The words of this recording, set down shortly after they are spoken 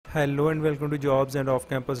Hello and welcome to Jobs and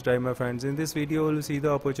Off-Campus Drive, my friends. In this video, you will see the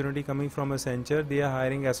opportunity coming from Accenture. They are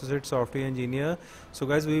hiring associate software engineer. So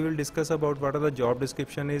guys, we will discuss about what are the job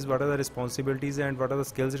description is, what are the responsibilities and what are the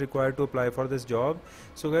skills required to apply for this job.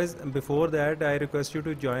 So guys, before that, I request you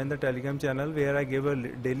to join the Telegram channel where I give a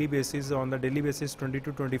daily basis, on the daily basis 20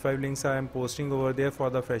 to 25 links I am posting over there for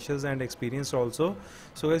the freshers and experienced also.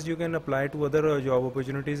 So guys, you can apply to other job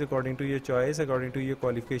opportunities according to your choice, according to your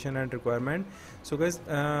qualification and requirement. So guys,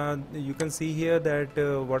 you can see here that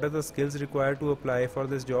what are the skills required to apply for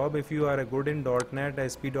this job. If you are good in .NET,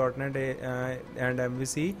 ASP.NET and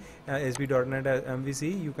MVC, ASP.NET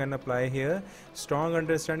MVC, you can apply here. Strong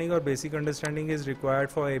understanding or basic understanding is required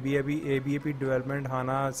for ABAP development,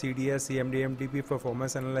 HANA, CDS, CMDMDP,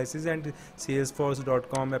 performance analysis and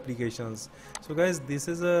Salesforce.com applications. So guys, this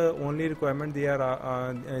is the only requirement they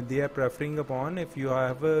are preferring upon. If you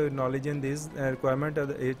have knowledge in this requirement,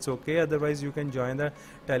 it's okay. Otherwise, you can join the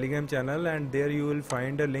Telegram channel and there you will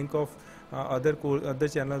find a link of other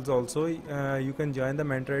channels also. You can join the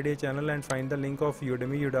Mentor Idea channel and find the link of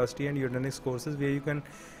Udemy, Udacity and Udinix courses where you can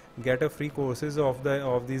get a free courses of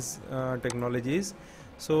these technologies.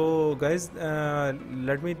 So guys,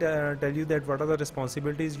 let me tell you that what are the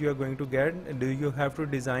responsibilities you are going to get. Do you have to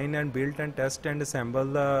design and build and test and assemble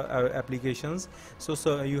the applications.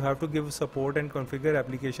 So you have to give support and configure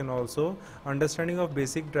application also. Understanding of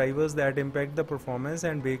basic drivers that impact the performance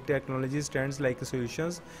and big technology trends like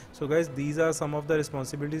solutions. So guys, these are some of the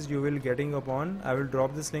responsibilities you will getting upon. I will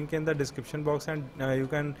drop this link in the description box and you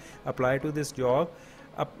can apply to this job.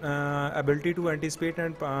 Ability to anticipate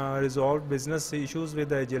and resolve business issues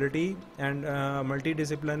with agility and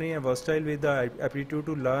multidisciplinary and versatile with the aptitude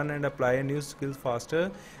to learn and apply new skills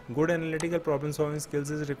faster. Good analytical problem solving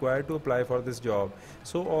skills is required to apply for this job.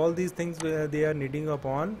 So all these things they are needing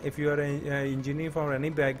upon. If you are an engineer from any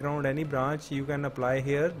background, any branch, you can apply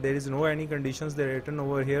here. There is no any conditions they are written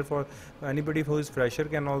over here. For anybody who is fresher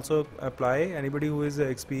can also apply. Anybody who is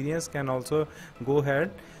experienced can also go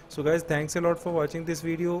ahead. So guys, thanks a lot for watching this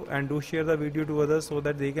video and do share the video to others so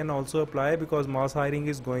that they can also apply, because mass hiring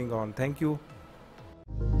is going on. Thank you.